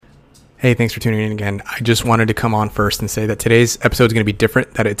Hey, thanks for tuning in again. I just wanted to come on first and say that today's episode is going to be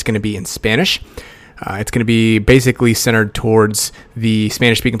different, that it's going to be in Spanish. It's going to be basically centered towards the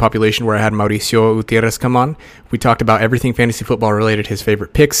Spanish-speaking population, where I had Mauricio Gutierrez come on. We talked about everything fantasy football related, his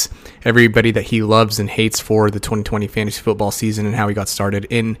favorite picks, everybody that he loves and hates for the 2020 fantasy football season, and how he got started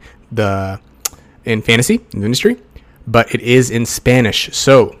in fantasy, in the industry. But it is in Spanish,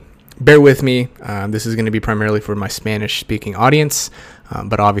 so bear with me. This is going to be primarily for my Spanish-speaking audience,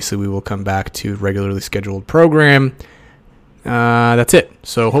 but obviously we will come back to regularly scheduled program. That's it.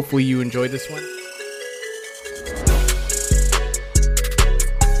 So hopefully you enjoyed this one.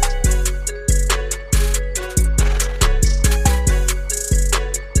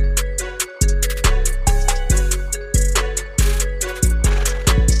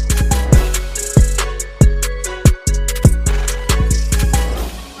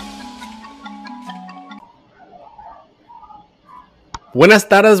 Buenas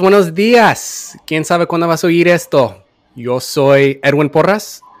tardes, buenos días. ¿Quién sabe cuándo vas a oír esto? Yo soy Edwin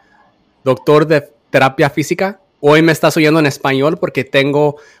Porras, doctor de terapia física. Hoy me estás oyendo en español porque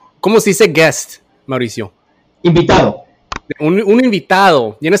tengo, ¿cómo se dice guest, Mauricio? Invitado. Un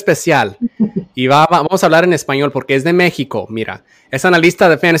invitado bien especial. Y vamos a hablar en español porque es de México. Mira, es analista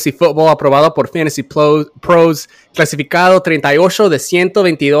de Fantasy Football, aprobado por Fantasy Pros, clasificado 38 de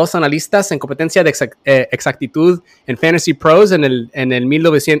 122 analistas en competencia de exactitud en Fantasy Pros en el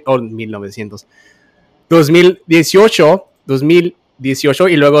 2018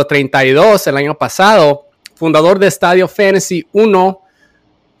 y luego 32 el año pasado. Fundador de Estadio Fantasy 1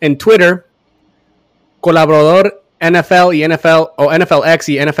 en Twitter, colaborador NFL y NFL o NFLX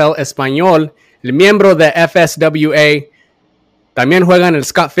y NFL Español, el miembro de FSWA, también juega en el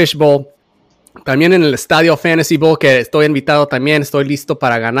Scott Fish Bowl, también en el Estadio Fantasy Bowl, que estoy invitado también, estoy listo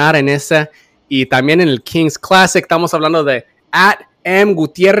para ganar en ese, y también en el Kings Classic. Estamos hablando de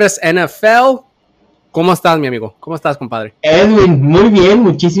 @Gutierrez NFL. ¿Cómo estás, mi amigo? ¿Cómo estás, compadre? Edwin, muy bien,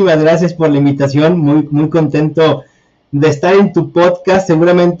 muchísimas gracias por la invitación, muy contento de estar en tu podcast.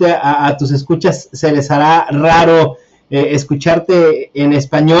 Seguramente a tus escuchas se les hará raro escucharte en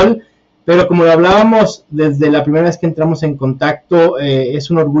español, pero como lo hablábamos desde la primera vez que entramos en contacto,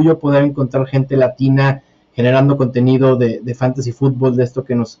 es un orgullo poder encontrar gente latina generando contenido de fantasy fútbol, de esto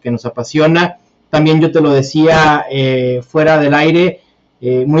que nos apasiona. También yo te lo decía fuera del aire,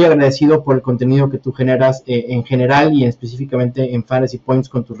 muy agradecido por el contenido que tú generas en general y específicamente en Fantasy Points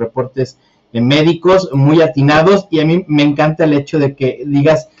con tus reportes médicos muy atinados, y a mí me encanta el hecho de que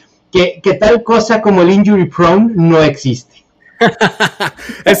digas que tal cosa como el injury prone no existe.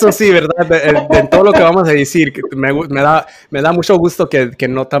 Eso sí, ¿verdad? De todo lo que vamos a decir, me da mucho gusto que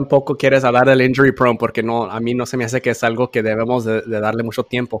no tampoco quieres hablar del injury prone, porque no, a mí no se me hace que es algo que debemos de darle mucho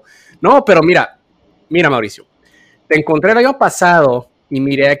tiempo. No, pero mira, Mauricio, te encontré el año pasado y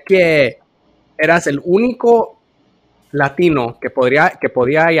miré que eras el único latino que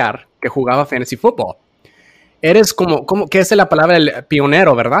podía hallar que jugaba fantasy football. Eres como ¿qué es la palabra? El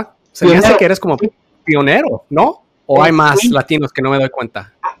pionero, ¿verdad? Se me hace que eres como pionero, ¿no? ¿O hay más latinos que no me doy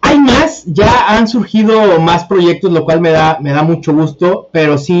cuenta? Hay más, ya han surgido más proyectos, lo cual me da mucho gusto,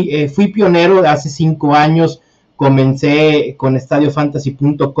 pero sí, fui pionero hace 5 años, comencé con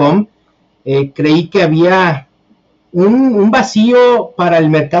estadiofantasy.com, creí que había un vacío para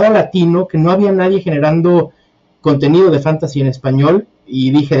el mercado latino, que no había nadie generando contenido de fantasy en español,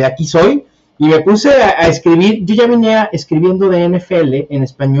 y dije, de aquí soy, y me puse a escribir. Yo ya venía escribiendo de NFL en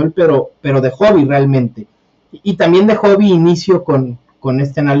español, pero de hobby realmente, y también de hobby inicio con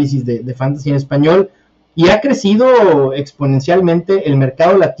este análisis de fantasy en español, y ha crecido exponencialmente el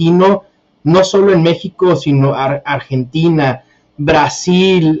mercado latino, no solo en México, sino Argentina,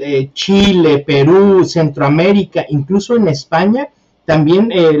 Brasil, Chile, Perú, Centroamérica, incluso en España.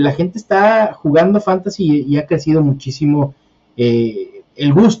 También la gente está jugando fantasy y ha crecido muchísimo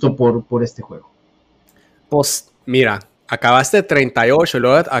el gusto por este juego. Pues mira, acabaste 38 y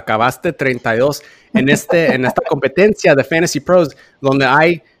luego acabaste 32 en esta competencia de Fantasy Pros, donde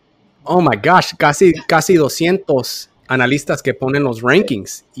hay, oh my gosh, casi 200 analistas que ponen los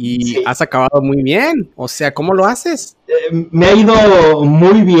rankings, y sí, has acabado muy bien. O sea, ¿cómo lo haces? Me ha ido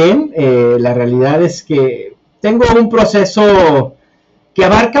muy bien. La realidad es que tengo un proceso que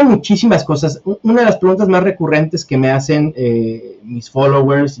abarca muchísimas cosas. Una de las preguntas más recurrentes que me hacen mis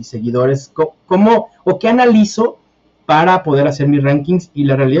followers y seguidores, ¿cómo o qué analizo para poder hacer mis rankings? Y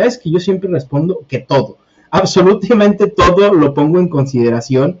la realidad es que yo siempre respondo que todo, absolutamente todo lo pongo en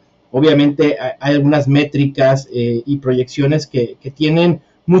consideración. Obviamente hay algunas métricas y proyecciones que tienen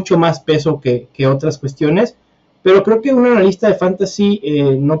mucho más peso que otras cuestiones, pero creo que un analista de fantasy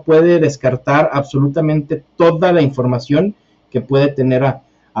no puede descartar absolutamente toda la información que puede tener a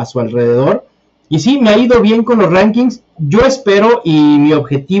a su alrededor. Y sí, me ha ido bien con los rankings. Yo espero, y mi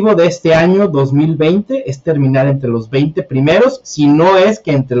objetivo de este año 2020 es terminar entre los 20 primeros, si no es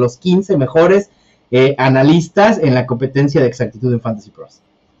que entre los 15 mejores analistas en la competencia de exactitud en Fantasy Pros.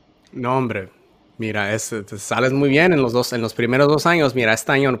 No, hombre, mira, te sales muy bien en los primeros 2 años. Mira,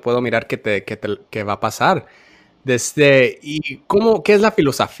 este año no puedo mirar qué va a pasar. ¿Qué es la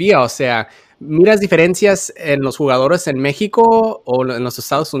filosofía? O sea, ¿miras diferencias en los jugadores en México o en los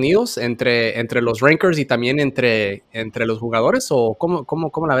Estados Unidos entre los rankers y también entre los jugadores? ¿O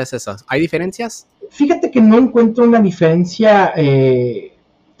cómo la ves esas? ¿Hay diferencias? Fíjate que no encuentro una diferencia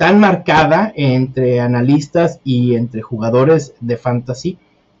tan marcada entre analistas y entre jugadores de fantasy.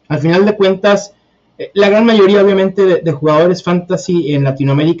 Al final de cuentas, la gran mayoría obviamente de jugadores fantasy en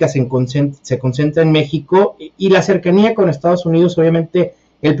Latinoamérica se concentra en México, y la cercanía con Estados Unidos, obviamente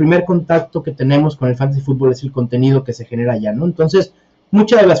el primer contacto que tenemos con el fantasy fútbol es el contenido que se genera allá, ¿no? Entonces,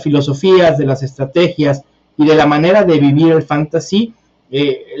 muchas de las filosofías, de las estrategias y de la manera de vivir el fantasy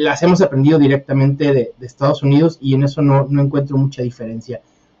las hemos aprendido directamente de Estados Unidos, y en eso no encuentro mucha diferencia.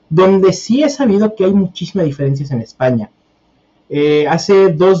 Donde sí he sabido que hay muchísimas diferencias en España.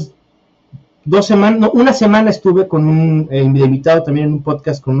 Hace una semana estuve con un invitado también en un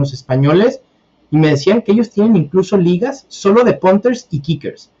podcast con unos españoles, y me decían que ellos tienen incluso ligas solo de punters y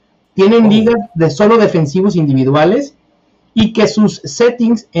kickers. Tienen ligas de solo defensivos individuales, y que sus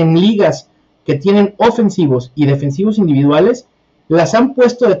settings en ligas que tienen ofensivos y defensivos individuales las han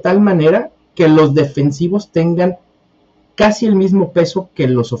puesto de tal manera que los defensivos tengan casi el mismo peso que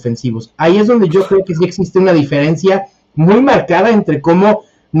los ofensivos. Ahí es donde yo creo que sí existe una diferencia muy marcada entre cómo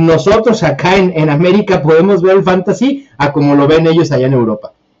nosotros acá en América podemos ver el fantasy a como lo ven ellos allá en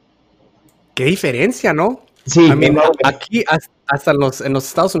Europa. Qué diferencia, ¿no? Sí. Aquí hasta en los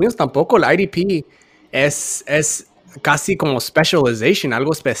Estados Unidos tampoco el IDP es casi como specialization,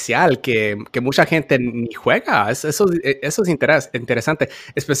 algo especial que mucha gente ni juega. Eso es interesante,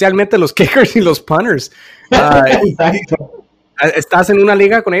 especialmente los kickers y los punters. Exacto. ¿Estás en una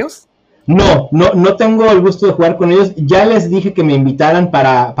liga con ellos? No tengo el gusto de jugar con ellos. Ya les dije que me invitaran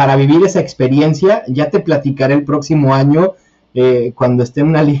para vivir esa experiencia. Ya te platicaré el próximo año cuando esté en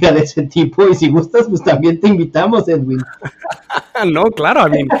una liga de ese tipo, y si gustas, pues también te invitamos, Edwin. No, claro,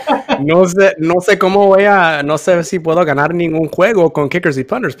 no sé no sé si puedo ganar ningún juego con kickers y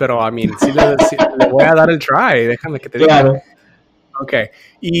punters, pero sí le voy a dar el try, déjame que te diga. Claro. Ok,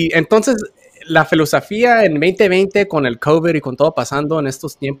 y entonces, la filosofía en 2020 con el COVID y con todo pasando en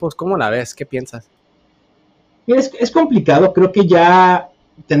estos tiempos, ¿cómo la ves? ¿Qué piensas? Es complicado. Creo que ya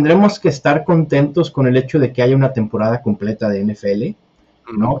tendremos que estar contentos con el hecho de que haya una temporada completa de NFL,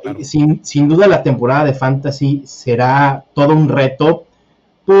 ¿no? Claro. Sin duda la temporada de fantasy será todo un reto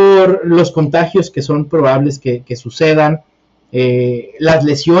por los contagios que son probables que sucedan, las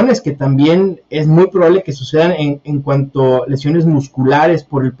lesiones que también es muy probable que sucedan en cuanto a lesiones musculares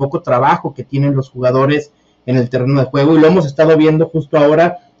por el poco trabajo que tienen los jugadores en el terreno de juego, y lo hemos estado viendo justo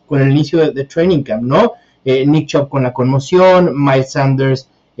ahora con el inicio de Training Camp, ¿no? Nick Chubb con la conmoción, Miles Sanders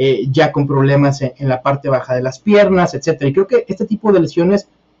ya con problemas en la parte baja de las piernas, etcétera. Y creo que este tipo de lesiones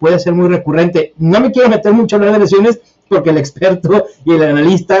puede ser muy recurrente. No me quiero meter mucho a hablar de lesiones porque el experto y el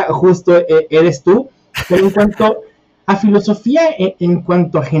analista justo eres tú, pero en cuanto a filosofía, en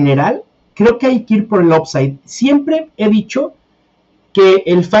cuanto a general, creo que hay que ir por el upside. Siempre he dicho que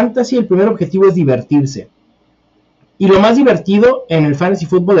el fantasy, el primer objetivo es divertirse, y lo más divertido en el fantasy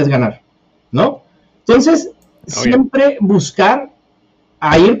fútbol es ganar, ¿no? Entonces, siempre buscar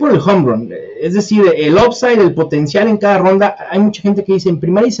a ir por el home run, es decir, el upside, el potencial en cada ronda. Hay mucha gente que dice en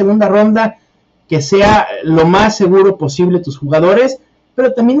primera y segunda ronda que sea lo más seguro posible tus jugadores,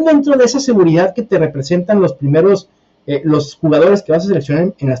 pero también dentro de esa seguridad que te representan los primeros, los jugadores que vas a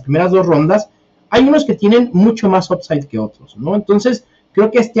seleccionar en las primeras 2 rondas, hay unos que tienen mucho más upside que otros, ¿no? Entonces, creo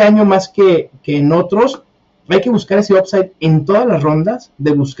que este año más que en otros, hay que buscar ese upside en todas las rondas,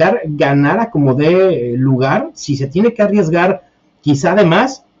 de buscar ganar a como dé lugar. Si se tiene que arriesgar quizá de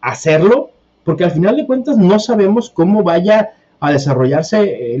más, hacerlo, porque al final de cuentas no sabemos cómo vaya a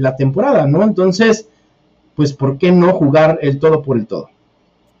desarrollarse la temporada, ¿no? Entonces, pues, ¿por qué no jugar el todo por el todo?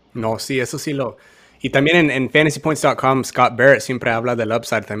 No, sí, eso sí Y también en fantasypoints.com, Scott Barrett siempre habla del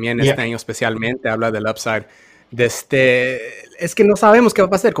upside también, este año especialmente habla del upside. Es que no sabemos qué va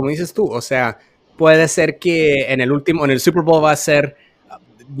a pasar, como dices tú, o sea, puede ser que en el Super Bowl va a ser,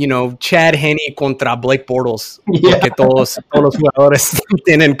 Chad Henne contra Blake Bortles, porque todos los jugadores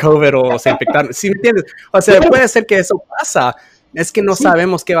tienen COVID o se infectaron. ¿Sí me entiendes? O sea, puede ser que eso pasa. Es que no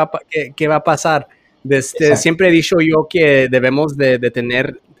sabemos qué va a pasar. Siempre he dicho yo que debemos de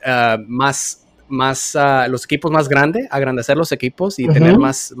tener más los equipos más grandes, agrandecer los equipos y tener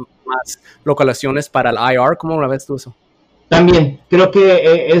más localizaciones para el IR. ¿Cómo lo ves tú eso? También, creo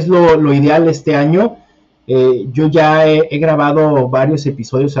que es lo ideal este año. Yo ya he grabado varios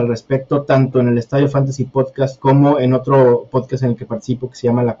episodios al respecto, tanto en el Estadio Fantasy Podcast como en otro podcast en el que participo que se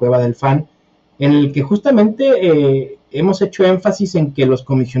llama La Cueva del Fan, en el que justamente hemos hecho énfasis en que los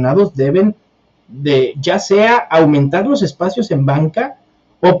comisionados deben de, ya sea aumentar los espacios en banca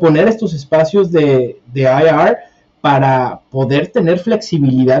o poner estos espacios de IR para poder tener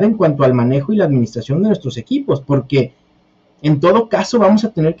flexibilidad en cuanto al manejo y la administración de nuestros equipos, porque en todo caso vamos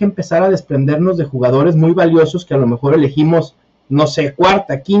a tener que empezar a desprendernos de jugadores muy valiosos que a lo mejor elegimos, no sé,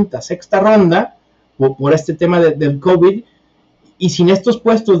 cuarta, quinta, sexta ronda por este tema del COVID, y sin estos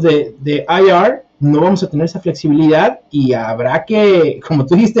puestos de IR no vamos a tener esa flexibilidad y habrá que, como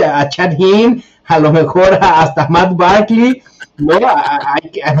tú dijiste, a Chad Hinn, a lo mejor hasta Matt Barkley, ¿no?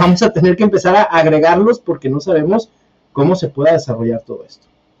 Vamos a tener que empezar a agregarlos porque no sabemos cómo se pueda desarrollar todo esto.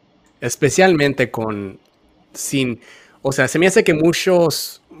 Especialmente o sea, se me hace que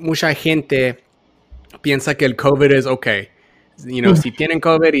mucha gente piensa que el COVID es ok. Si tienen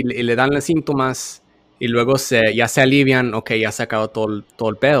COVID y le dan los síntomas y luego ya se alivian, ok, ya se acabó todo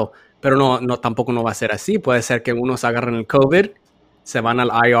el pedo. Pero no, tampoco no va a ser así. Puede ser que unos agarren el COVID, se van al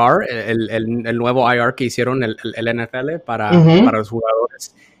IR, el nuevo IR que hicieron el NFL para los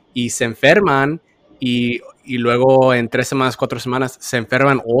jugadores, y se enferman y luego en 3 semanas, 4 semanas se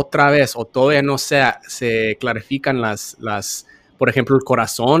enferman otra vez o todavía no se clarifican por ejemplo, el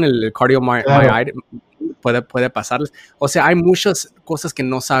corazón, el cardiomyopathy, puede pasarles. O sea, hay muchas cosas que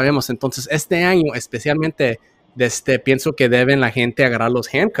no sabemos. Entonces, este año especialmente, pienso que deben la gente agarrar los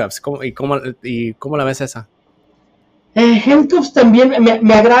handcuffs. ¿Cómo la ves esa? Handcuffs también,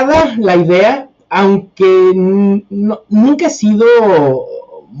 me agrada la idea, aunque nunca he sido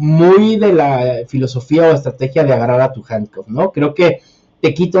muy de la filosofía o estrategia de agarrar a tu handcuff, ¿no? Creo que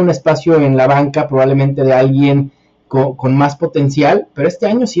te quita un espacio en la banca probablemente de alguien con más potencial, pero este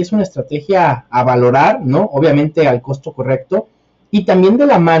año sí es una estrategia a valorar, ¿no? Obviamente al costo correcto, y también de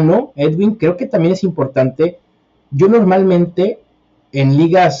la mano, Edwin, creo que también es importante. Yo normalmente en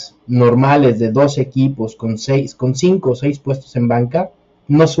ligas normales de 2 equipos con 5 o 6 puestos en banca,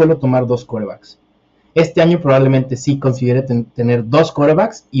 no suelo tomar 2 quarterbacks. Este año probablemente sí considere tener 2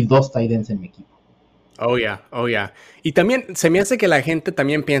 quarterbacks y 2 tight ends en mi equipo. Oh, yeah. Y también se me hace que la gente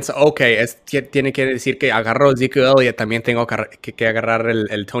también piensa, ok, tiene que decir que agarro Ezekiel Elliott, también tengo que agarrar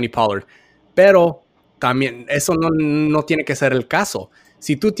el Tony Pollard. Pero también eso no tiene que ser el caso.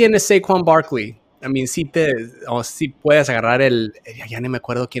 Si tú tienes Saquon Barkley, sí puedes agarrar ya ni me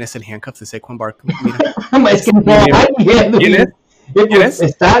acuerdo quién es el handcuff de Saquon Barkley. Mira. Es que no hay. ¿Quién es?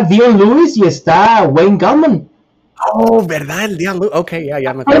 Está Dion Lewis y está Wayne Gallman. Oh, ¿verdad? El Dion Lewis. Ok,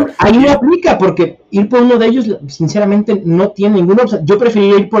 ya me acuerdo. Ahí no aplica porque ir por uno de ellos, sinceramente, no tiene ninguna opción. Yo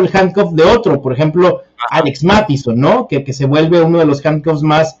preferiría ir por el handcuff de otro, por ejemplo, Alex Mattison, ¿no? Que se vuelve uno de los handcuffs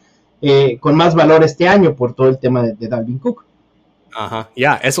con más valor este año por todo el tema de Dalvin Cook. Ajá,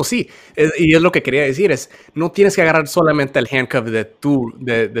 eso sí, y es lo que quería decir, no tienes que agarrar solamente el handcuff de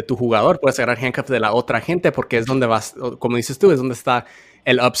tu jugador, puedes agarrar el handcuff de la otra gente porque es donde vas, como dices tú, es donde está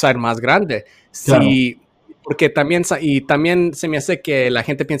el upside más grande. Claro. Porque también se me hace que la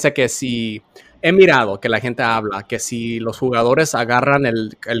gente piensa que si, he mirado que la gente habla, que si los jugadores agarran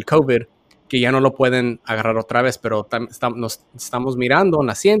el COVID, que ya no lo pueden agarrar otra vez, pero estamos mirando en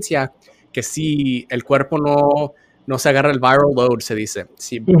la ciencia que si el cuerpo no se agarra el viral load, se dice.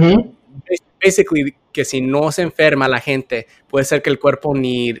 Basically, que si no se enferma la gente, puede ser que el cuerpo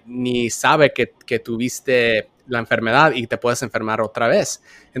ni sabe que tuviste la enfermedad y te puedes enfermar otra vez.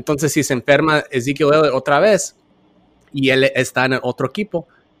 Entonces, si se enferma Ezekiel Elliott otra vez y él está en el otro equipo,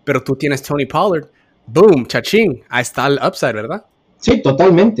 pero tú tienes Tony Pollard, boom, chachín, ahí está el upside, ¿verdad? Sí,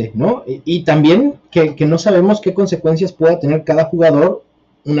 totalmente, ¿no? Y también que no sabemos qué consecuencias pueda tener cada jugador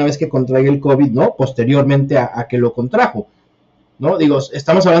una vez que contraiga el COVID, ¿no? Posteriormente a que lo contrajo, ¿no? Digo,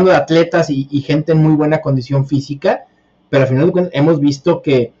 estamos hablando de atletas y gente en muy buena condición física, pero al final de cuentas hemos visto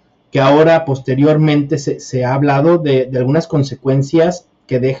que ahora posteriormente se ha hablado de algunas consecuencias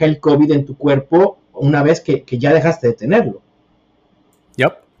que deja el COVID en tu cuerpo una vez que ya dejaste de tenerlo.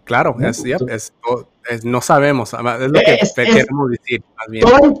 Yep, claro, ¿no? No sabemos, es lo que queremos decir. Más bien.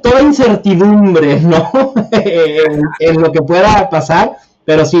 Toda incertidumbre, ¿no? en lo que pueda pasar.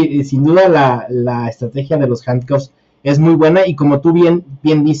 Pero sí, sin duda la estrategia de los handcuffs es muy buena y como tú bien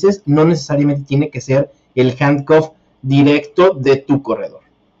dices, no necesariamente tiene que ser el handcuff directo de tu corredor.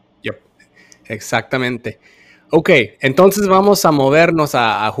 Yep, exactamente. Ok, entonces vamos a movernos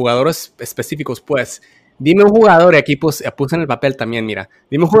a jugadores específicos, pues. Dime un jugador, y aquí puse en el papel también, mira.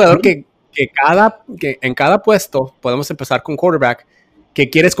 Dime un jugador que que en cada puesto podemos empezar con quarterback que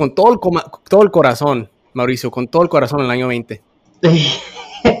quieres con todo el corazón, Mauricio, con todo el corazón en el año 20.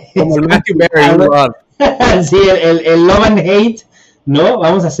 Como el Matthew Berry, love. Sí, el love and hate, ¿no?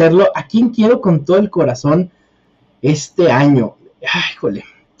 Vamos a hacerlo. ¿A quién quiero con todo el corazón este año? Ay, jole.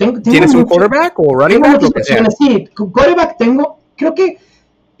 ¿Tienes un quarterback o running back? Sí, quarterback tengo, creo que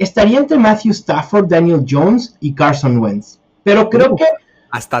estaría entre Matthew Stafford, Daniel Jones y Carson Wentz. Pero creo que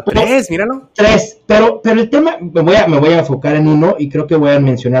hasta 3, míralo. 3, pero el tema, me voy a enfocar en uno y creo que voy a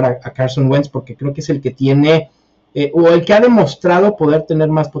mencionar a Carson Wentz porque creo que es el que tiene, o el que ha demostrado poder tener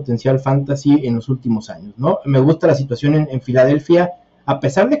más potencial fantasy en los últimos años, ¿no? Me gusta la situación en Filadelfia, a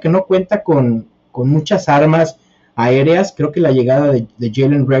pesar de que no cuenta con muchas armas aéreas, creo que la llegada de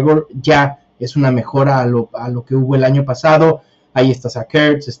Jalen Reagor ya es una mejora a lo que hubo el año pasado. Ahí está Zach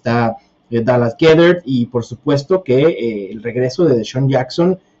Ertz, está Dallas Goedert y por supuesto que el regreso de Deshaun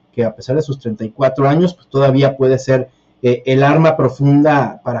Jackson, que a pesar de sus 34 años, pues todavía puede ser el arma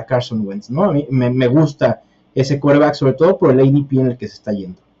profunda para Carson Wentz, ¿no? A mí me gusta ese quarterback, sobre todo por el ADP en el que se está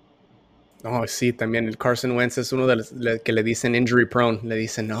yendo. Oh, sí, también el Carson Wentz es uno de los que le dicen injury prone. Le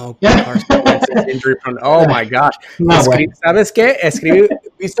dicen, no, Carson Wentz es injury prone. Oh, my gosh. No, bueno. ¿Sabes qué?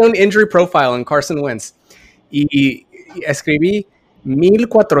 Hice un injury profile en Carson Wentz y escribí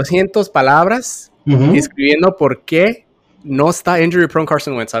 1,400 palabras escribiendo por qué no está injury prone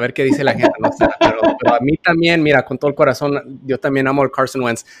Carson Wentz. A ver qué dice la gente. No sé, pero a mí también, mira, con todo el corazón, yo también amo al Carson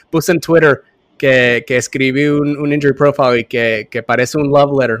Wentz. Puse en Twitter que escribí un injury profile y que parece un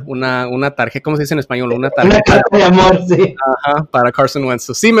love letter, una tarjeta, ¿cómo se dice en español? Una tarjeta de amor, sí. Ajá, para Carson Wentz.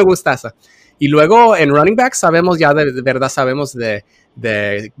 So, sí me gusta esa. Y luego en running back sabemos ya de verdad, sabemos de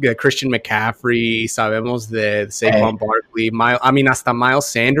Christian McCaffrey, sabemos de Saquon Barkley, hasta Miles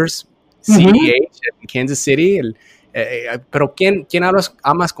Sanders, CEH en Kansas City. Pero ¿quién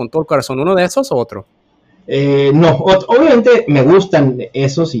amas con todo el corazón? ¿Uno de esos o otro? No, obviamente me gustan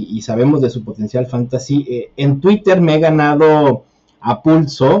esos y sabemos de su potencial fantasy. En Twitter me he ganado a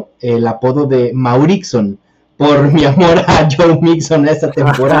pulso el apodo de Maur-ixon por mi amor a Joe Mixon esta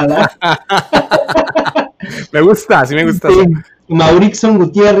temporada. Me gusta, sí me gusta. Sí, Maur-ixon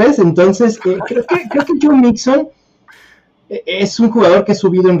Gutierrez, entonces creo que Joe Mixon es un jugador que he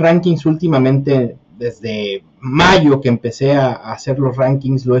subido en rankings últimamente. Desde mayo que empecé a hacer los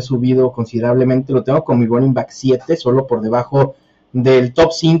rankings, lo he subido considerablemente. Lo tengo con mi running back 7, solo por debajo del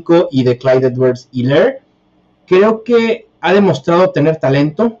top 5 y de Clyde Edwards-Helaire. Creo que ha demostrado tener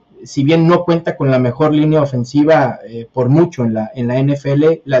talento. Si bien no cuenta con la mejor línea ofensiva por mucho en la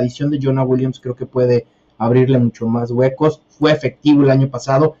NFL, la adición de Jonah Williams creo que puede abrirle mucho más huecos. Fue efectivo el año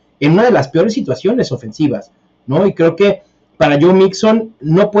pasado en una de las peores situaciones ofensivas, ¿no? Y creo que para Joe Mixon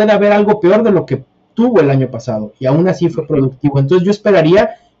no puede haber algo peor de lo que tuvo el año pasado y aún así fue productivo. Entonces yo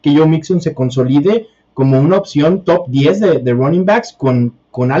esperaría que Joe Mixon se consolide como una opción top 10 de running backs con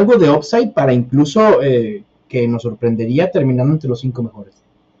algo de upside para incluso que nos sorprendería terminando entre los 5 mejores.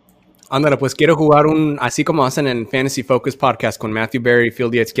 Ándale, pues quiero jugar así como hacen en Fantasy Focus Podcast con Matthew Berry y Phil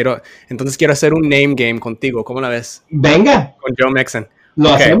Yates. Entonces quiero hacer un name game contigo. ¿Cómo la ves? Venga. Con Joe Mixon. Lo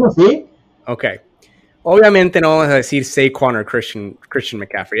hacemos, ¿sí? Ok. Obviamente no vamos a decir Saquon o Christian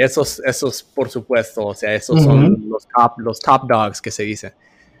McCaffrey. Esos por supuesto, o sea, esos son los top dogs que se dice.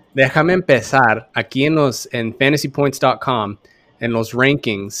 Déjame empezar aquí en fantasypoints.com, en los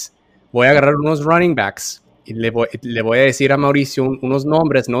rankings. Voy a agarrar unos running backs y le voy a decir a Mauricio unos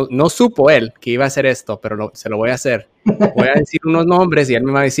nombres. No supo él que iba a hacer esto, pero se lo voy a hacer. Voy a decir unos nombres y él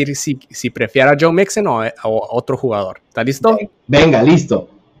me va a decir si prefiere a Joe Mixon o otro jugador. ¿Está listo? Venga, listo.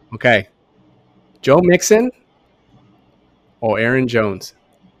 Ok. Joe Mixon o Aaron Jones?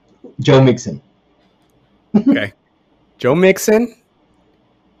 Joe Mixon. Okay. Joe Mixon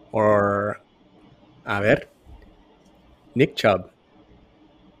o, a ver, Nick Chubb.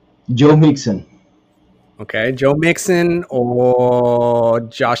 Joe Mixon. Okay. Joe Mixon o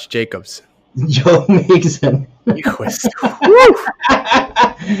Josh Jacobs. Joe Mixon. Hijo de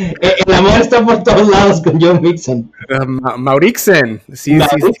el amor está por todos lados con Joe Mixon. Maur-ixon. Sí,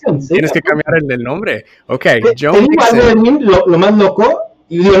 tienes que cambiar el nombre. Ok, Joe Mixon. Lo más loco,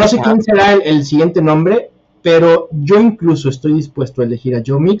 y no sé quién será el siguiente nombre, pero yo incluso estoy dispuesto a elegir a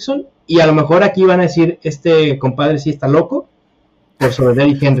Joe Mixon, y a lo mejor aquí van a decir, este compadre sí está loco, por sobre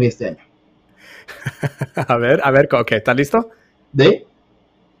Derrick Henry este año. a ver, ok, ¿estás listo?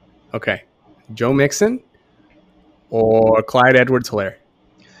 Ok, Joe Mixon o Clyde Edwards-Helaire.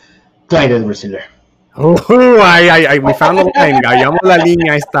 Clyde Edwards-Helaire. We found the line. Hallamos la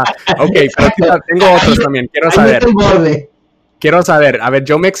línea, ahí está. Ok, pero tengo otros también. Quiero saber, a ver,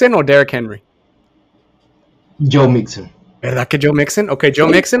 Joe Mixon o Derrick Henry. Joe Mixon. ¿Verdad que Joe Mixon? Ok, Joe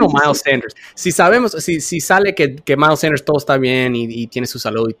Mixon o Miles Sanders. Si sabemos, si sale que Miles Sanders todo está bien y tiene su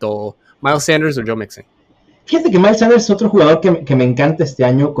salud y todo, Miles Sanders o Joe Mixon. Fíjate que Miles Sanders es otro jugador que me encanta este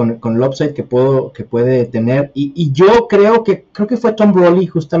año con el upside que puede tener. Y yo creo que fue Tom Broley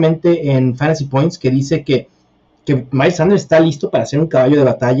justamente en Fantasy Points que dice que Miles Sanders está listo para ser un caballo de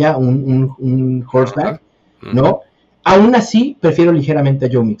batalla, un horseback, ¿no? Aún así, prefiero ligeramente a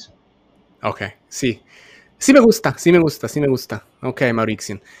Joe Mixon. Ok, sí. Sí me gusta. Ok,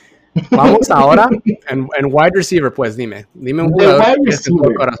 Maur-ixon. Vamos ahora en wide receiver, pues, dime un jugador que tienes en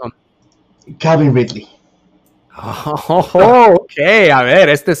tu corazón. Calvin Ridley. Oh, ok, a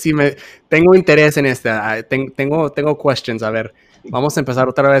ver, tengo interés en este. Tengo questions, a ver. Vamos a empezar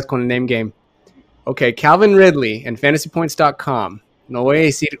otra vez con el name game. Ok, Calvin Ridley en fantasypoints.com. No voy a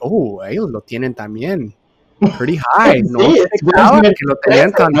decir, ellos lo tienen también. Pretty high. No sí, pensaba que lo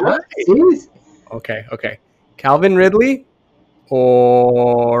tenían tan high. Sí. Ok. Calvin Ridley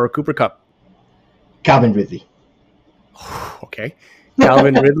o Cooper Kupp. Calvin Ridley. Ok.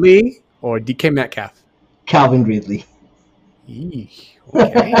 Calvin Ridley o DK Metcalf. Calvin Ridley.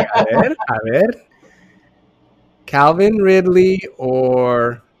 Ok, a ver. Calvin Ridley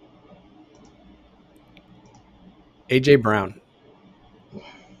o AJ Brown.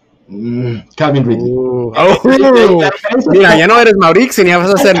 Calvin Ridley. Mira, ya no eres Maur-ixon, ya vas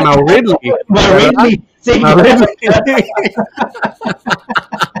a ser Maur Ridley. Ridley. Sí. Maur Ridley.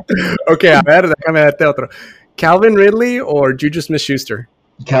 Ok, a ver, déjame darte otro. Calvin Ridley o Juju Smith-Schuster.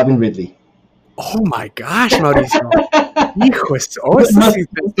 Calvin Ridley. Oh my gosh, Mauricio. Hijo, estoy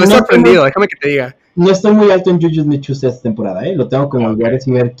sorprendido, déjame que te diga. No estoy muy alto en Juju Smith-Schuster esta temporada, Lo tengo como el wide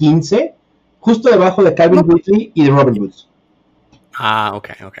receiver 15, justo debajo de Calvin Ridley y de Robert Woods.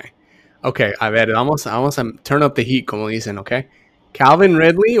 Ok, a ver, vamos a turn up the heat, como dicen, ok. Calvin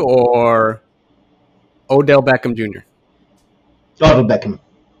Ridley o Odell Beckham Jr. Odell Beckham.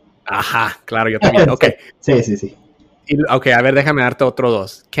 Ajá, claro, yo también, ok. Sí. Ok, a ver, déjame darte otro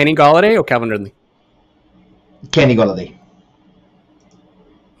dos. Kenny Golladay o Calvin Ridley. Kenny Golladay.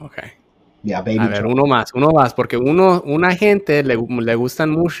 Ok. Yeah, baby. A ver, uno más, porque una gente le gustan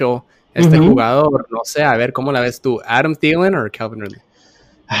mucho este jugador. No sé, a ver, ¿cómo la ves tú? ¿Adam Thielen o Calvin Ridley?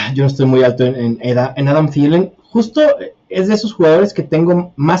 Yo no estoy muy alto en Adam Thielen. Justo es de esos jugadores que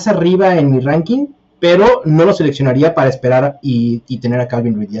tengo más arriba en mi ranking, pero no lo seleccionaría para esperar y tener a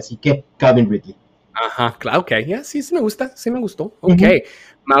Calvin Ridley. Así que Calvin Ridley. Ajá, claro, ok. Yeah, sí me gusta, sí me gustó. Ok.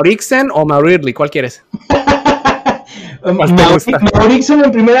 Maur-ixon o Maur Ridley, ¿cuál quieres? Maur-ixon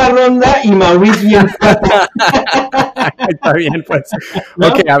en primera ronda y Mauricio en cuarta. Está bien, pues. ¿No?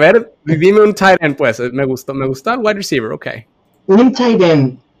 Ok, a ver, dime un tight end, pues. Me gustó el wide receiver, ok. Un tight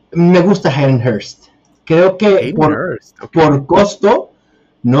end, me gusta Hayden Hurst. Creo que por costo,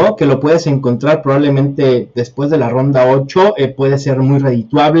 ¿no? Que lo puedes encontrar probablemente después de la ronda 8, puede ser muy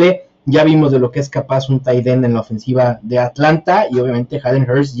redituable. Ya vimos de lo que es capaz un tight end en la ofensiva de Atlanta y obviamente Hayden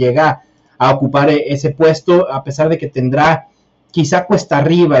Hurst llega a ocupar ese puesto, a pesar de que tendrá quizá cuesta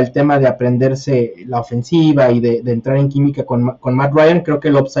arriba el tema de aprenderse la ofensiva y de entrar en química con Matt Ryan. Creo que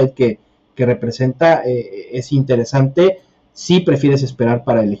el upside que representa es interesante si prefieres esperar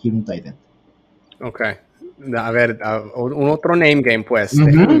para elegir un tight end. Ok. A ver, un otro name game, pues.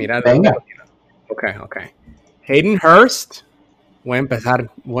 Déjame mirar. Venga. Ok. Hayden Hurst. Voy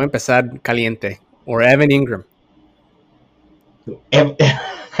a empezar caliente. O Evan Ingram.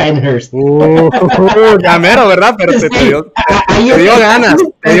 Hayden Hurst. Gamero, ¿verdad? Pero te dio ganas.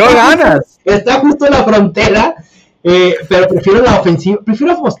 Te dio ganas. Está justo en la frontera. Pero prefiero la ofensiva.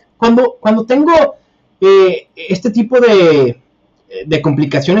 Cuando tengo este tipo de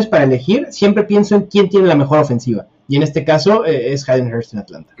complicaciones para elegir, siempre pienso en quién tiene la mejor ofensiva. Y en este caso es Hayden Hurst en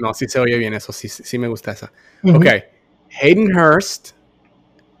Atlanta. No, sí se oye bien eso. Sí me gusta esa. Ok. Hayden Hurst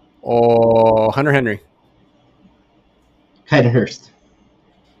o Hunter Henry. Hayden Hurst.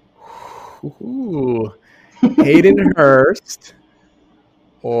 Hayden Hurst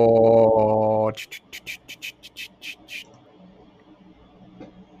o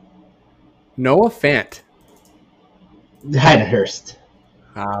Noah Fant. Hayden Hurst.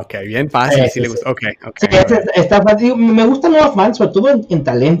 Ok, bien fácil. Sí le gusta. Ok. Sí, está fácil. Me gusta Noah Fant, sobre todo en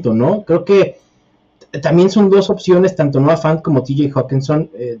talento, ¿no? Creo que también son dos opciones, tanto Noah Fant como TJ Hawkinson,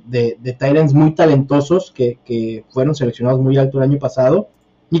 de tight ends muy talentosos que fueron seleccionados muy alto el año pasado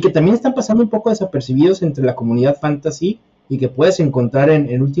y que también están pasando un poco desapercibidos entre la comunidad fantasy y que puedes encontrar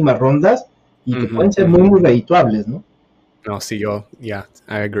en últimas rondas y que pueden ser muy, muy redituables, ¿no? No, sí, I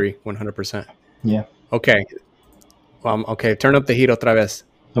agree, 100%. Yeah. Okay, turn up the heat otra vez.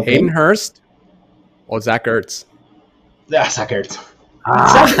 Okay. Hayden Hurst o Zach Ertz. Zach Ertz.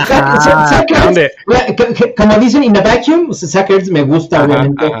 Zach Ertz, como dicen, in a vacuum, Zach Ertz me gusta,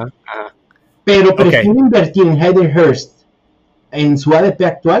 obviamente. Pero prefiero invertir en Hayden Hurst en su ADP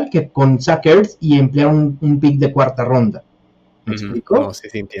actual que con Zach Ertz y emplear un pick de cuarta ronda. ¿Me explico? No, sí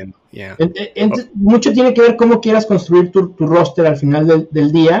entiendo. Yeah. Mucho tiene que ver cómo quieras construir tu roster al final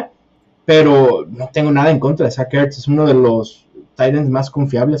del día, pero no tengo nada en contra de Zach Ertz. Es uno de los tight ends más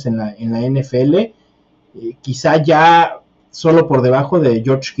confiables en la NFL. Quizá ya solo por debajo de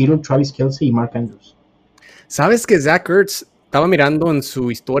George Kittle, Travis Kelce y Mark Andrews. ¿Sabes que Zach Ertz, estaba mirando en su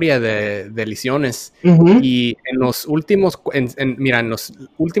historia de lesiones, y en los últimos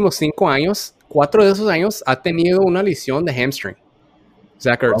 5 años, 4 de esos años ha tenido una lesión de hamstring,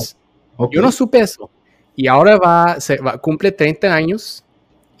 Zach Ertz? Okay. Yo no supe eso. Y ahora cumple 30 años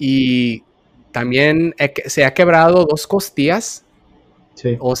y también se ha quebrado 2 costillas.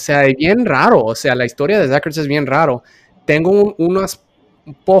 Sí. O sea, es bien raro. O sea, la historia de Zach Ertz es bien raro. Tengo un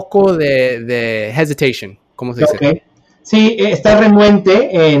poco de hesitation, ¿cómo se dice? Okay. Sí, está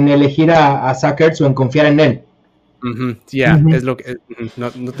renuente en elegir a Zach Ertz o en confiar en él. Es lo que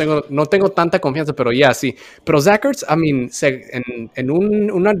no tengo tanta confianza, pero sí. Pero Zach Ertz, en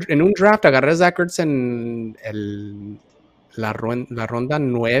un draft agarré a Zach Ertz en la ronda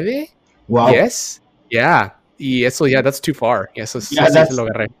 9. Wow. Yes. Y eso that's too far. Y eso sí lo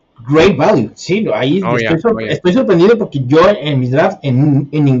agarré. Great value. Sí, ahí estoy sorprendido porque yo en mis drafts en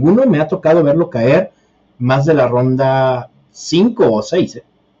ninguno me ha tocado verlo caer más de la ronda 5 o 6.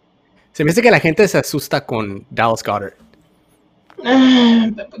 Se me dice que la gente se asusta con Dallas Goedert.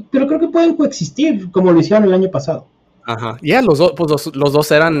 Pero creo que pueden coexistir, como lo hicieron el año pasado. Los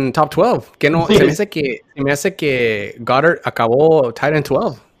dos eran top 12. Que no, sí. Se me hace que Goedert acabó tight end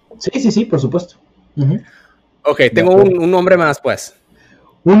 12. Sí, por supuesto. Ok, tengo un nombre más, pues.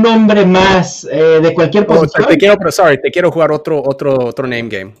 Un nombre más de cualquier posición. Te quiero jugar otro name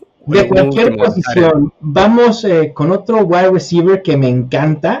game. De cualquier posición. Vamos con otro wide receiver que me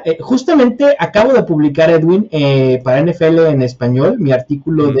encanta. Justamente acabo de publicar, Edwin, para NFL en español, mi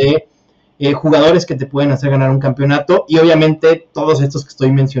artículo de jugadores que te pueden hacer ganar un campeonato. Y obviamente todos estos que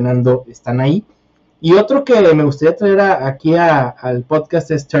estoy mencionando están ahí. Y otro que me gustaría traer aquí al podcast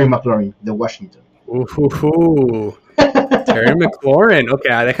es Terry McLaurin, de Washington. Terry McLaurin. Ok,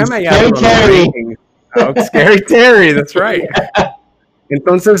 déjame allá. Scary Terry. Scary Terry, that's right.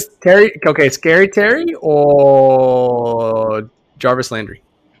 Entonces, Scary Terry o Jarvis Landry?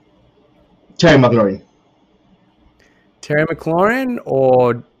 Terry McLaurin. Terry McLaurin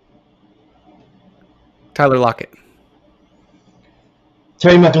o Tyler Lockett?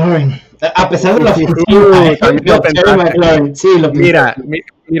 Terry McLaurin. A pesar de la Terry McLaurin. Sí, mira,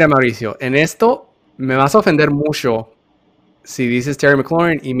 Mauricio, en esto me vas a ofender mucho si dices Terry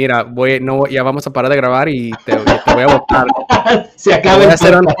McLaurin y mira, ya vamos a parar de grabar y te voy a votar. Se acaba. Voy a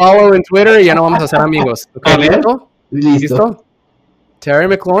hacer un follow en Twitter y ya no vamos a ser amigos. Okay, ¿Listo? Terry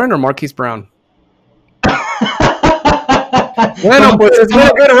McLaurin o Marquise Brown? Bueno, pues es muy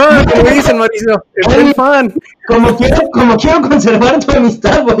bueno, como dicen, Mauricio. Es muy fun. Como quiero conservar tu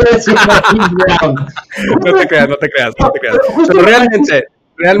amistad, voy a decir Marquise Brown. No te creas. Pero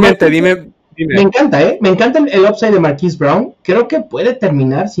realmente, dime. Me encanta, Me encanta el upside de Marquise Brown. Creo que puede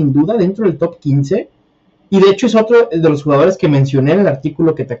terminar sin duda dentro del top 15. Y de hecho es otro de los jugadores que mencioné en el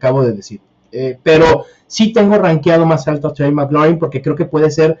artículo que te acabo de decir. Pero sí tengo rankeado más alto a Terry McLaurin porque creo que puede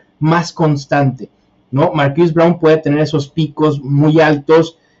ser más constante, ¿no? Marquise Brown puede tener esos picos muy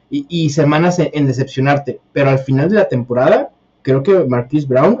altos y semanas en decepcionarte. Pero al final de la temporada, creo que Marquise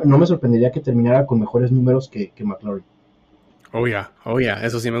Brown no me sorprendería que terminara con mejores números que McLaurin. Oh, yeah.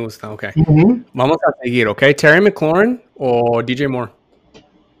 Eso sí me gusta. Ok. Vamos a seguir, ¿ok? Terry McLaurin o DJ Moore?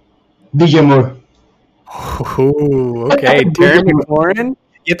 DJ Moore. Ok. Terry McLaurin.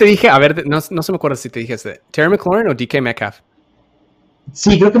 Yo te dije, a ver, no se me acuerdo si te dije este. ¿Terry McLaurin o DK Metcalf?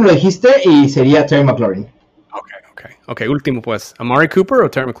 Sí, creo que me lo dijiste y sería Terry McLaurin. Ok, último pues. ¿Amari Cooper o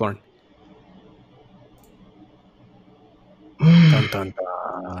Terry McLaurin?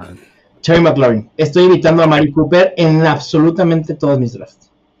 Terry McLaurin. Estoy evitando a Amari Cooper en absolutamente todos mis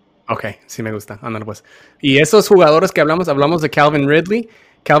drafts. Ok, sí me gusta. Ándale pues. Y esos jugadores que hablamos de Calvin Ridley.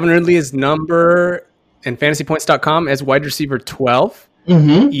 Calvin Ridley es number en fantasypoints.com, es wide receiver 12.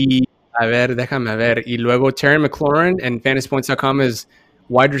 Y a ver, déjame ver. Y luego Terry McLaurin en fantasypoints.com es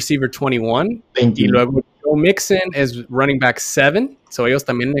wide receiver 21. 20. Y luego Joe Mixon es running back 7. So ellos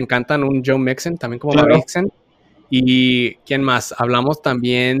también me encantan un Joe Mixon, también como Maur-ixon. Y ¿quién más? Hablamos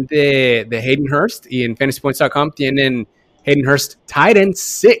también de Hayden Hurst. Y en fantasypoints.com tienen Hayden Hurst tight end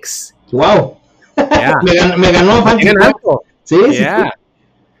 6. Wow. Yeah. me ganó Fantasy. Sí.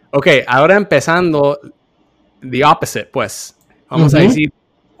 Ok, ahora empezando the opposite, pues. Vamos a decir,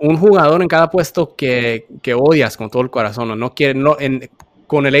 un jugador en cada puesto que odias con todo el corazón, o no quiere,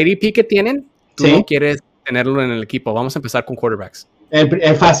 con el ADP que tienen, tú no quieres tenerlo en el equipo. Vamos a empezar con quarterbacks.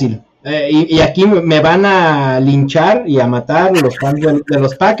 Fácil. Y aquí me van a linchar y a matar los fans de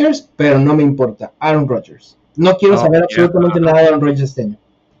los Packers, pero no me importa. Aaron Rodgers. No quiero saber absolutamente nada de Aaron Rodgers este año.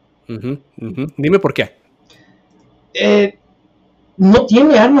 Dime por qué. No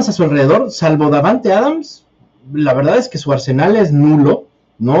tiene armas a su alrededor, salvo Davante Adams. La verdad es que su arsenal es nulo,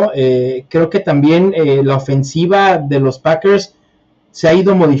 ¿no? Creo que también la ofensiva de los Packers se ha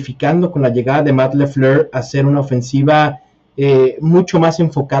ido modificando con la llegada de Matt LaFleur a ser una ofensiva mucho más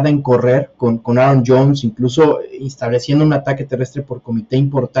enfocada en correr con Aaron Jones, incluso estableciendo un ataque terrestre por comité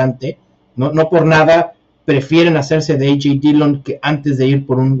importante. No por nada prefieren hacerse de A.J. Dillon que antes de ir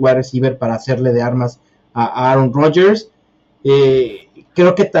por un wide receiver para hacerle de armas a Aaron Rodgers.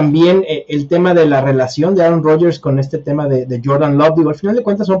 Creo que también el tema de la relación de Aaron Rodgers con este tema de Jordan Love, digo, al final de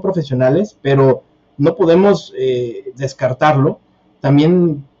cuentas son profesionales, pero no podemos descartarlo.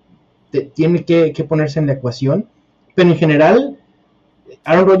 También tiene que ponerse en la ecuación, pero en general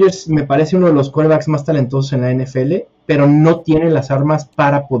Aaron Rodgers me parece uno de los quarterbacks más talentosos en la NFL, pero no tiene las armas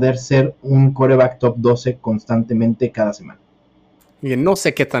para poder ser un quarterback top 12 constantemente cada semana. Bien, no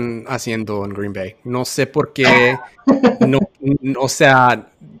sé qué están haciendo en Green Bay. No sé por qué. O sea,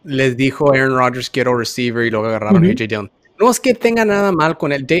 les dijo Aaron Rodgers quiero receiver y luego agarraron a A.J. Dillon. No es que tenga nada mal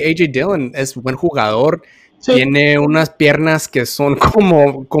con él. A.J. Dillon es buen jugador. Sí. Tiene unas piernas que son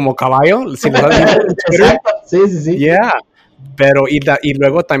como caballo. Si Exacto. Sí. Yeah. Pero y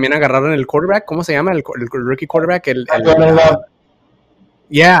luego también agarraron el quarterback. ¿Cómo se llama? El rookie quarterback. El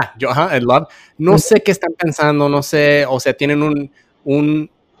Love. No sé qué están pensando. No sé. O sea, tienen un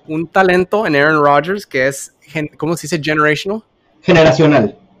talento en Aaron Rodgers que es, ¿cómo se dice?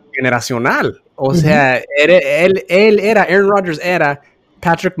 Generacional. O sea, Aaron Rodgers era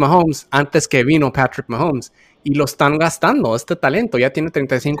Patrick Mahomes antes que vino Patrick Mahomes. Y lo están gastando, este talento. Ya tiene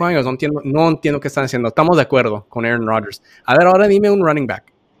 35 años. No entiendo qué están haciendo. Estamos de acuerdo con Aaron Rodgers. A ver, ahora dime un running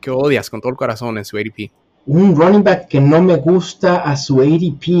back que odias con todo el corazón en su ADP. Un running back que no me gusta a su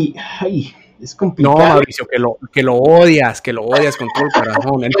ADP. Ay, es complicado. No, Mauricio, que lo odias con todo el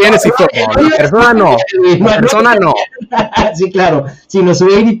corazón. En fantasy football. Persona no. Sí, claro. Sino su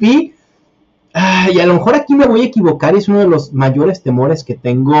ADP. Y a lo mejor aquí me voy a equivocar. Es uno de los mayores temores que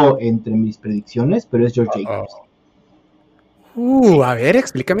tengo entre mis predicciones, pero es George Jacobs. A ver,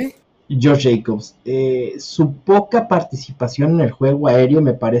 explícame. George Jacobs. Su poca participación en el juego aéreo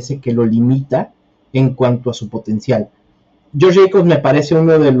me parece que lo limita en cuanto a su potencial. George Jacobs me parece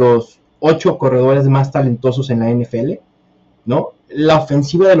uno de los 8 corredores más talentosos en la NFL, ¿no? La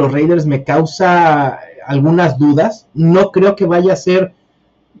ofensiva de los Raiders me causa algunas dudas. No creo que vaya a ser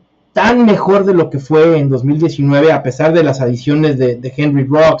tan mejor de lo que fue en 2019, a pesar de las adiciones de Henry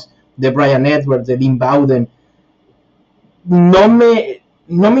Rocks, de Bryan Edwards, de Lynn Bowden. No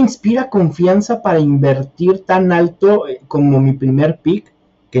me inspira confianza para invertir tan alto como mi primer pick,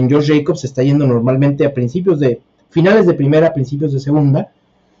 que en George Jacobs se está yendo normalmente a finales de primera, principios de segunda.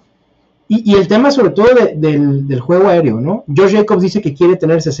 Y el tema sobre todo del juego aéreo, ¿no? George Jacobs dice que quiere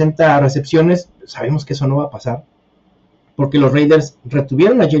tener 60 recepciones. Sabemos que eso no va a pasar, porque los Raiders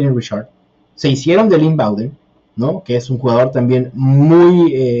retuvieron a Jalen Richard, se hicieron de Lynn Bowden, ¿no? Que es un jugador también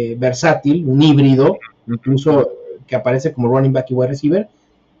muy versátil, un híbrido, incluso que aparece como running back y wide receiver.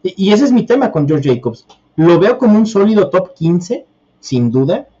 Y ese es mi tema con George Jacobs. Lo veo como un sólido top 15, sin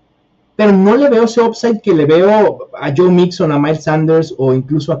duda, pero no le veo ese upside que le veo a Joe Mixon, a Miles Sanders o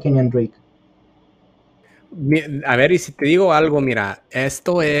incluso a Kenyan Drake. A ver, y si te digo algo, mira,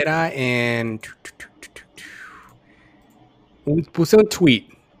 esto era puse un tweet.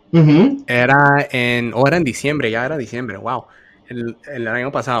 Era en diciembre, ya era diciembre, wow. El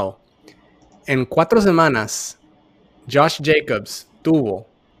año pasado. En 4 semanas, Josh Jacobs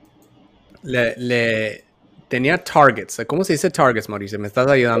tenía targets. ¿Cómo se dice targets, Mauricio? Me estás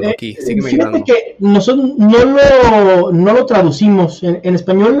ayudando aquí. Sígueme ayudando. Que nosotros no lo traducimos. En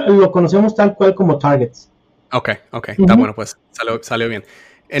español lo conocemos tal cual como targets. Ok. Está bueno, pues salió bien.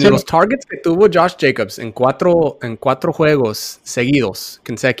 Los targets que tuvo Josh Jacobs en cuatro juegos seguidos,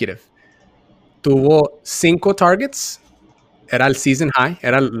 consecutive, tuvo 5 targets. Era el season high.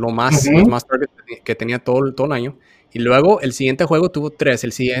 Era los más targets que tenía todo el año. Y luego el siguiente juego tuvo 3.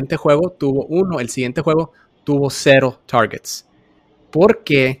 El siguiente juego tuvo 1. El siguiente juego tuvo 0 targets.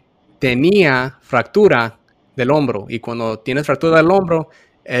 Porque tenía fractura del hombro. Y cuando tienes fractura del hombro,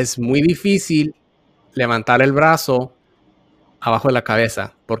 es muy difícil levantar el brazo abajo de la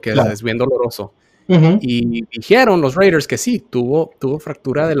cabeza. Porque es bien doloroso. Y dijeron los Raiders que sí, tuvo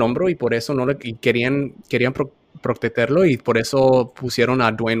fractura del hombro y por eso no le querían protegerlo y por eso pusieron a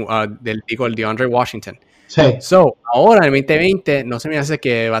el DeAndre Washington. Sí. So, ahora en 2020 no se me hace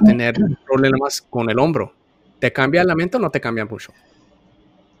que va a tener problemas con el hombro. ¿Te cambia la mente o no te cambia mucho?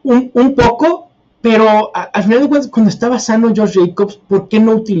 Un poco, pero al final de cuentas, cuando estaba sano Josh Jacobs, ¿por qué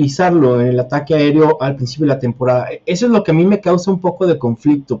no utilizarlo en el ataque aéreo al principio de la temporada? Eso es lo que a mí me causa un poco de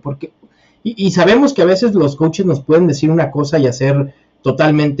conflicto, porque y sabemos que a veces los coaches nos pueden decir una cosa y hacer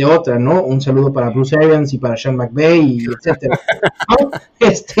totalmente otra, ¿no? Un saludo para Bruce Arians y para Sean McVay, y etcétera. ¿No?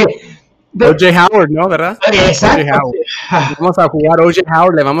 O.J. Howard, ¿no? ¿Verdad? Exacto. Vamos a jugar O.J.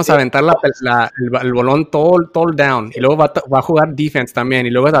 Howard, le vamos a aventar el bolón todo down, y luego va a jugar defense también, y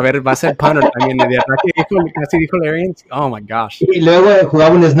luego va a ser punter también, de ataque, casi dijo Arians. Oh my gosh. Y luego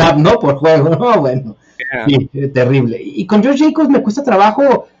jugaba un snap, ¿no? Por juego, ¿no? Bueno, yeah. Sí, terrible. Y con Josh Jacobs me cuesta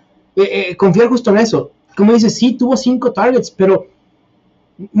trabajo confiar justo en eso. Como dices, sí, tuvo 5 targets, pero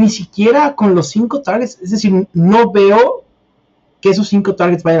ni siquiera con los 5 targets, es decir, no veo que esos 5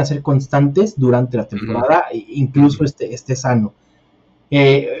 targets vayan a ser constantes durante la temporada, incluso esté sano.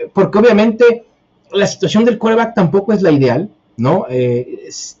 Porque obviamente la situación del quarterback tampoco es la ideal, ¿no?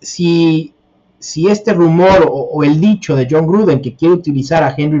 Si este rumor o el dicho de John Gruden que quiere utilizar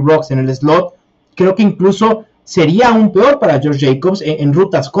a Henry Ruggs en el slot, creo que incluso sería aún peor para Josh Jacobs en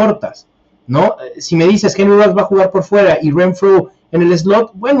rutas cortas, ¿no? Si me dices Henry Ruggs va a jugar por fuera y Renfrow en el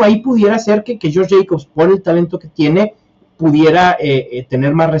slot, bueno, ahí pudiera ser que Josh Jacobs, por el talento que tiene, pudiera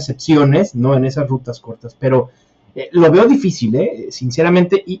tener más recepciones, ¿no? En esas rutas cortas, pero lo veo difícil,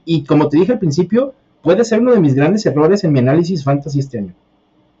 sinceramente, y como te dije al principio, puede ser uno de mis grandes errores en mi análisis fantasy este año.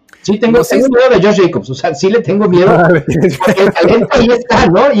 Sí, tengo miedo de Josh Jacobs, o sea, sí le tengo miedo, porque el talento ahí está,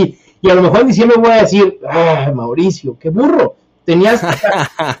 ¿no? Y a lo mejor en diciembre voy a decir, Mauricio, qué burro, tenías...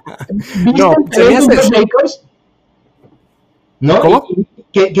 ¿Viste el talento de Josh Jacobs? ¿No? ¿Cómo?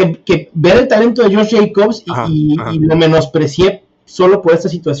 Que ver el talento de Josh Jacobs y lo menosprecié solo por esta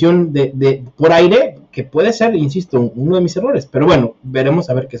situación de por aire, que puede ser, insisto, uno de mis errores, pero bueno, veremos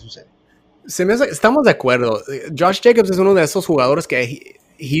a ver qué sucede. Estamos de acuerdo. Josh Jacobs es uno de esos jugadores que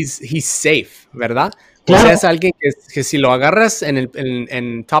he's safe, ¿verdad? Claro. O sea, es alguien que si lo agarras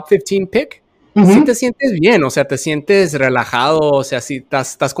en top 15 pick, sí te sientes bien, o sea, te sientes relajado, o sea, sí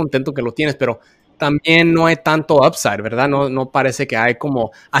estás contento que lo tienes, pero también no hay tanto upside, ¿verdad? No parece que hay como,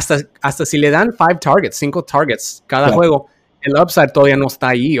 hasta si le dan 5 targets cada juego, el upside todavía no está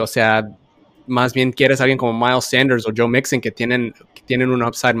ahí, o sea, más bien quieres a alguien como Miles Sanders o Joe Mixon que tienen un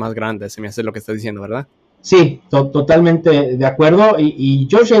upside más grande, se me hace lo que estás diciendo, ¿verdad? Sí, totalmente de acuerdo, y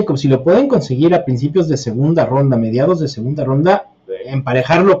Josh Jacobs, si lo pueden conseguir a principios de segunda ronda, mediados de segunda ronda,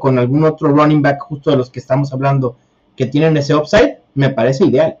 emparejarlo con algún otro running back justo de los que estamos hablando que tienen ese upside, me parece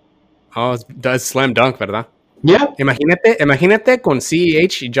ideal. Oh, es slam dunk, ¿verdad? Yeah. Imagínate con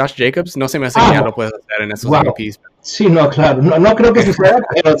CEH y Josh Jacobs, no se me hace que ya lo puedes hacer en esos IPs. Sí, no, claro, no creo que suceda,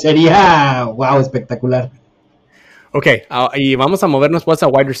 pero sería, espectacular. Ok, y vamos a movernos pues a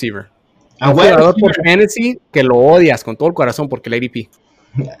wide receiver. A wide receiver por fantasy que lo odias con todo el corazón porque el ADP.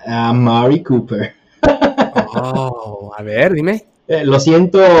 A Mari Cooper. Oh, a ver, dime. Lo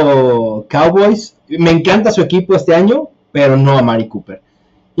siento, Cowboys. Me encanta su equipo este año, pero no a Mari Cooper.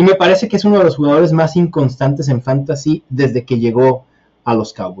 Y me parece que es uno de los jugadores más inconstantes en fantasy desde que llegó a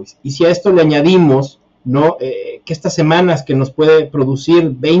los Cowboys. Y si a esto le añadimos, ¿no? Que estas semanas que nos puede producir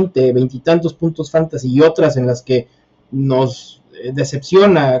 20 y tantos puntos fantasy y otras en las que nos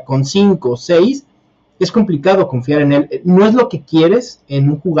decepciona con 5 o 6, es complicado confiar en él. No es lo que quieres en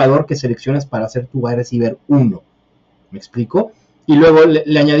un jugador que seleccionas para ser tu wide receiver 1. ¿Me explico? Y luego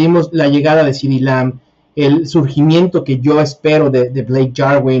le añadimos la llegada de CeeDee Lamb, el surgimiento que yo espero de Blake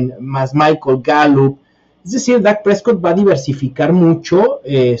Jarwin, más Michael Gallup. Es decir, Dak Prescott va a diversificar mucho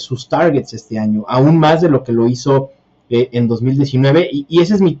sus targets este año, aún más de lo que lo hizo en 2019, y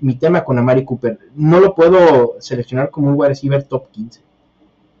ese es mi tema con Amari Cooper. No lo puedo seleccionar como un wide receiver top 15.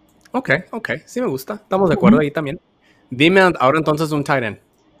 Ok, sí me gusta, estamos de acuerdo ahí también. Dime ahora entonces un tight end.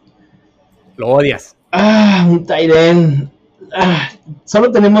 ¿Lo odias? Un tight end. Solo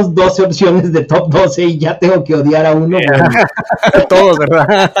tenemos 12 opciones de top 12 y ya tengo que odiar a uno. Yeah. Bueno. Todos,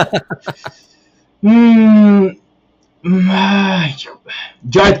 ¿verdad?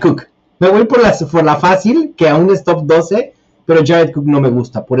 Jared Cook. Me voy por la fácil, que aún es top 12, pero Jared Cook no me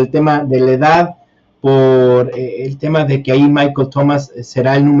gusta, por el tema de la edad, por el tema de que ahí Michael Thomas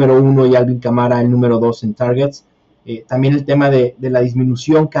será el número 1 y Alvin Kamara el número 2 en targets. También el tema de la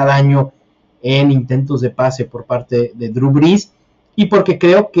disminución cada año en intentos de pase por parte de Drew Brees, y porque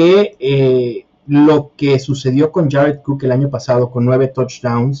creo que lo que sucedió con Jared Cook el año pasado con 9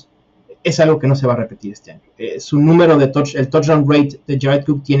 touchdowns es algo que no se va a repetir este año. Su número el touchdown rate de Jared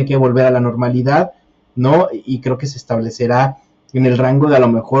Cook tiene que volver a la normalidad, ¿no? Y creo que se establecerá en el rango de a lo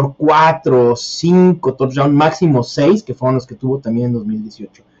mejor 4, 5 touchdowns, máximo 6, que fueron los que tuvo también en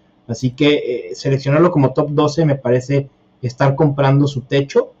 2018. Así que seleccionarlo como top 12 me parece estar comprando su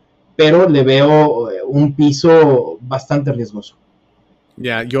techo, pero le veo un piso bastante riesgoso.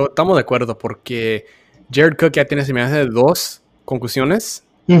 Ya, yo estamos de acuerdo porque Jared Cook ya tiene semejanza de 2 concusiones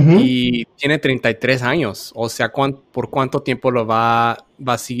y tiene 33 años. O sea, ¿por cuánto tiempo lo va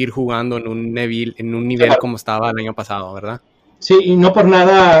a seguir jugando en un nivel claro, como estaba el año pasado, verdad? Sí, y no por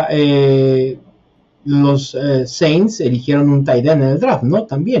nada los Saints eligieron un tight end en el draft, ¿no?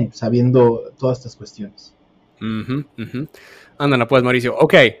 También, sabiendo todas estas cuestiones. Ándale, pues, Mauricio.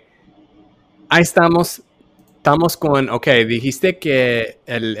 Ok, ahí estamos con, dijiste que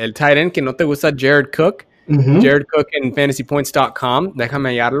el tight end que no te gusta, Jared Cook, Jared Cook en fantasypoints.com, déjame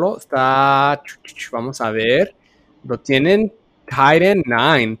hallarlo, vamos a ver, lo tienen tight end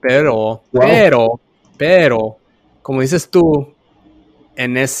 9, pero, como dices tú,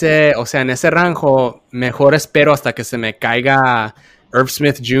 en ese rango, mejor espero hasta que se me caiga Irv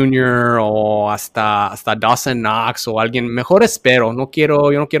Smith Jr. o hasta Dawson Knox o alguien, mejor espero,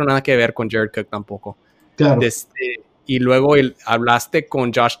 yo no quiero nada que ver con Jared Cook tampoco. Claro. Y luego hablaste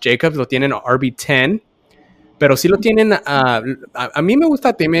con Josh Jacobs, lo tienen RB10, pero sí lo tienen, a mí me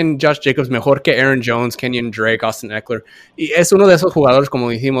gusta también Josh Jacobs mejor que Aaron Jones, Kenyon Drake, Austin Eckler, y es uno de esos jugadores, como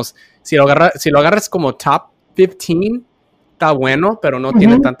dijimos, si lo agarras como top 15, está bueno, pero no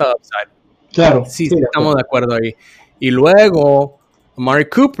tiene tanta upside. Claro. Sí, estamos de acuerdo ahí. Y luego, Amari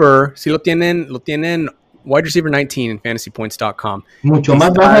Cooper, sí lo tienen wide receiver 19 en fantasypoints.com. Mucho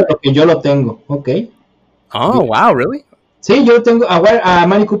más bajo de lo que yo lo tengo, ok. Oh, wow, really? Sí, yo tengo, a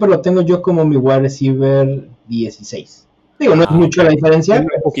Amari Cooper lo tengo yo como mi wide receiver 16. Digo, no es mucho la diferencia.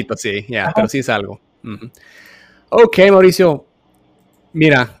 Un poquito, sí, pero sí es algo. Ok, Mauricio,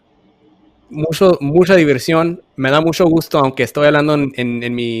 mira, mucha diversión, me da mucho gusto, aunque estoy hablando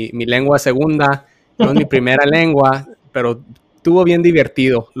en mi lengua segunda, no es mi primera lengua, pero estuvo bien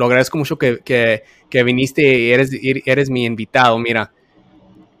divertido. Lo agradezco mucho que viniste y eres mi invitado. Mira,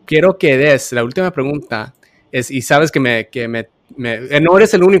 quiero que des la última pregunta, y sabes que no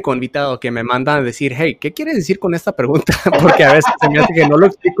eres el único invitado que me manda a decir, hey, ¿qué quieres decir con esta pregunta? Porque a veces se me hace que no lo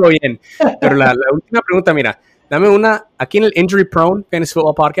explico bien. Pero la última pregunta, mira, dame una, aquí en el Injury Prone Fantasy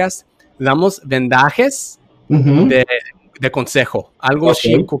Football Podcast, damos vendajes de consejo, algo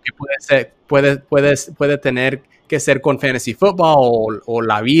chico que puede tener que ser con fantasy football o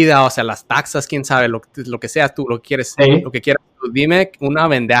la vida, o sea, las taxas, quién sabe, lo que sea tú, lo que quieras, dime una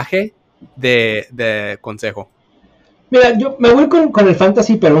vendaje de consejo. Mira, yo me voy con el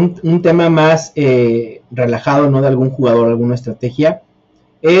fantasy, pero un tema más relajado, no de algún jugador, alguna estrategia,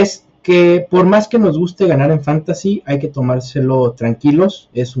 es que por más que nos guste ganar en fantasy, hay que tomárselo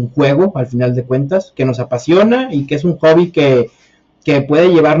tranquilos, es un juego al final de cuentas, que nos apasiona y que es un hobby que puede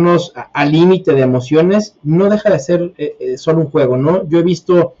llevarnos al límite de emociones, no deja de ser solo un juego, ¿no? Yo he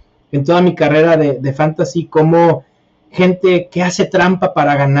visto en toda mi carrera de fantasy como gente que hace trampa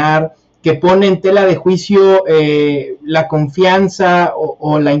para ganar, que pone en tela de juicio la confianza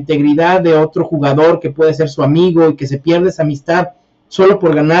o la integridad de otro jugador que puede ser su amigo y que se pierde esa amistad solo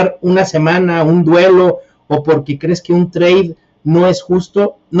por ganar una semana, un duelo, o porque crees que un trade no es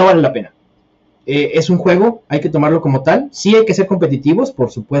justo, no vale la pena. Es un juego, hay que tomarlo como tal. Sí hay que ser competitivos,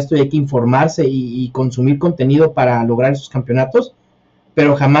 por supuesto, y hay que informarse y consumir contenido para lograr esos campeonatos,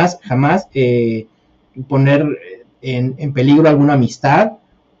 pero jamás poner en peligro alguna amistad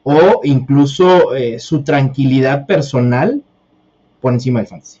o incluso su tranquilidad personal por encima del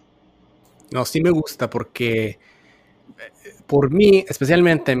fantasy. No, sí me gusta porque por mí,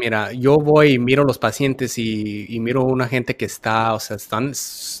 especialmente, mira, yo voy y miro los pacientes y miro una gente que está, o sea,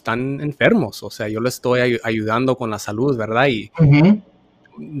 están enfermos, o sea, yo les estoy ayudando con la salud, ¿verdad? Y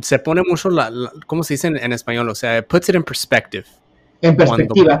se pone mucho ¿cómo se dice en español? O sea, puts it in perspective. En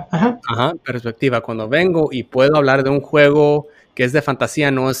perspectiva. Perspectiva. Cuando vengo y puedo hablar de un juego que es de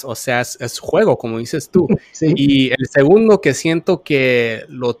fantasía, no es, o sea, es juego, como dices tú. Sí. Y el segundo que siento que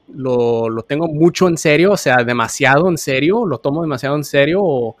lo tengo mucho en serio, o sea, demasiado en serio, lo tomo demasiado en serio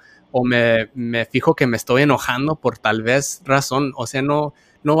o me fijo que me estoy enojando por tal vez razón, o sea, no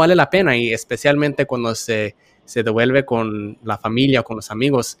vale la pena, y especialmente cuando se devuelve con la familia o con los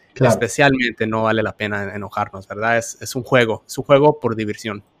amigos, claro. Especialmente no vale la pena enojarnos, ¿verdad? Es un juego por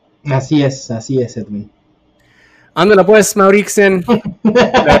diversión. Así es, Edwin. Ándale pues, Maur-ixon, te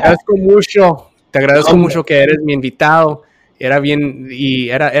agradezco mucho que eres mi invitado, era bien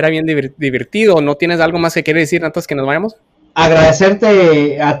divertido. ¿No tienes algo más que quieres decir antes que nos vayamos?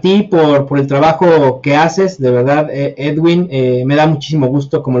 Agradecerte a ti por el trabajo que haces, de verdad, Edwin, me da muchísimo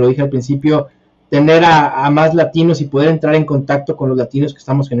gusto, como lo dije al principio, tener a más latinos y poder entrar en contacto con los latinos que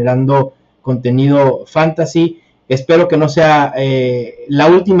estamos generando contenido fantasy. Espero que no sea la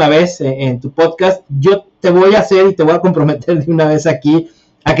última vez en tu podcast. Yo te voy a hacer y te voy a comprometer de una vez aquí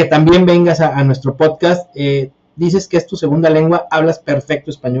a que también vengas a nuestro podcast. Dices que es tu segunda lengua, hablas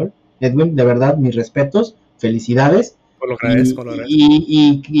perfecto español. Edwin, de verdad, mis respetos, felicidades. Lo agradezco, lo agradezco.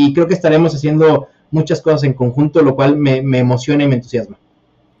 Y creo que estaremos haciendo muchas cosas en conjunto, lo cual me emociona y me entusiasma.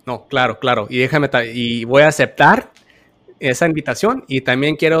 No, claro. Y voy a aceptar esa invitación, y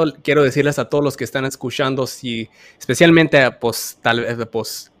también quiero decirles a todos los que están escuchando, si especialmente pues tal vez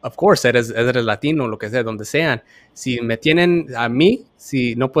pues of course eres latino, lo que sea, donde sean, si me tienen a mí,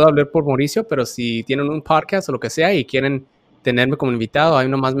 si no puedo hablar por Mauricio, pero si tienen un podcast o lo que sea y quieren tenerme como invitado, ahí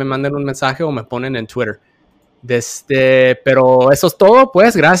nomás me manden un mensaje o me ponen en Twitter. Pero eso es todo,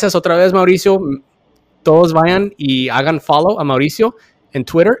 pues gracias otra vez, Mauricio. Todos vayan y hagan follow a Mauricio en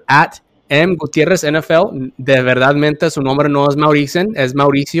Twitter @Gutierrez NFL. De verdadmente su nombre no es Maur-ixon, es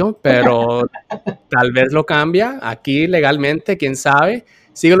Mauricio, pero tal vez lo cambia aquí legalmente, quién sabe.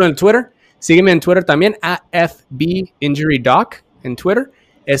 Síguelo en Twitter. Sígueme en Twitter también, @FBInjuryDoc en Twitter.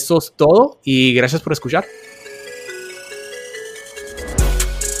 Eso es todo y gracias por escuchar.